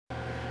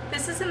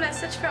This is a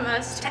message from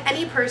us to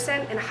any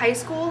person in high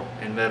school,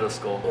 in middle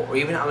school, or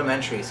even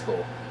elementary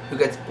school who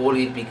gets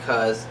bullied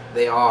because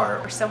they are,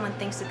 or someone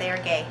thinks that they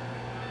are gay.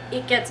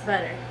 It gets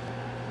better.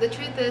 The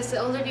truth is,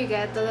 the older you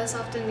get, the less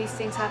often these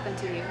things happen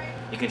to you.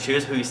 You can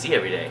choose who you see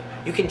every day.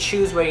 You can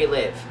choose where you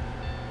live.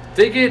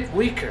 They get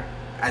weaker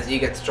as you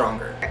get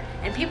stronger.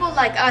 And people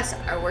like us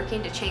are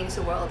working to change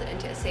the world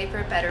into a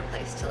safer, better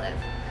place to live.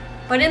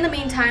 But in the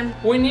meantime,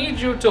 we need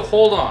you to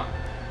hold on.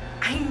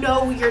 I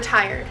know you're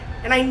tired,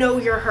 and I know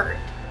you're hurt.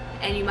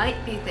 And you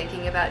might be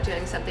thinking about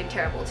doing something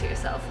terrible to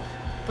yourself.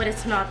 But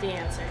it's not the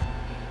answer.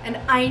 And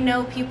I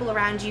know people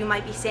around you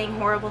might be saying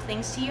horrible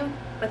things to you,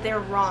 but they're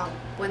wrong.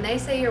 When they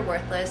say you're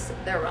worthless,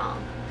 they're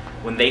wrong.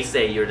 When they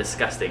say you're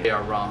disgusting, They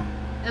are wrong.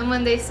 And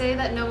when they say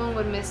that no one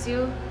would miss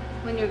you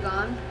when you're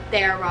gone,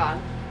 they are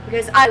wrong.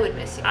 Because I would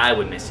miss you. I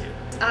would miss you.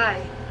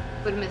 I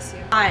would miss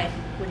you. I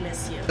would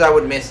miss you. I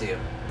would miss you.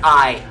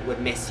 I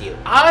would miss you.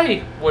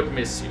 I would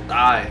miss you.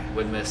 I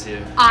would miss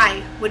you.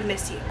 I would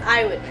miss you.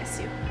 I would miss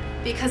you.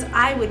 Because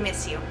I would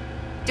miss you.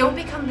 Don't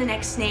become the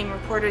next name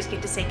reporters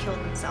get to say killed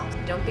themselves.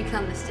 Don't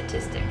become the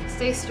statistic.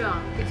 Stay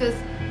strong, because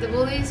the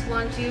bullies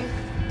want you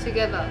to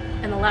give up.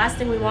 And the last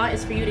thing we want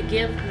is for you to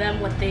give them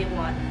what they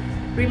want.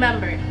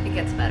 Remember, it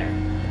gets better.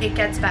 It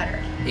gets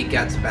better. It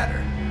gets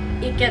better.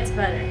 It gets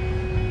better.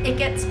 It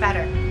gets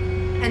better.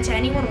 And to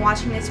anyone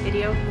watching this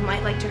video who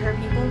might like to hurt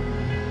people,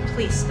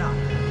 please stop.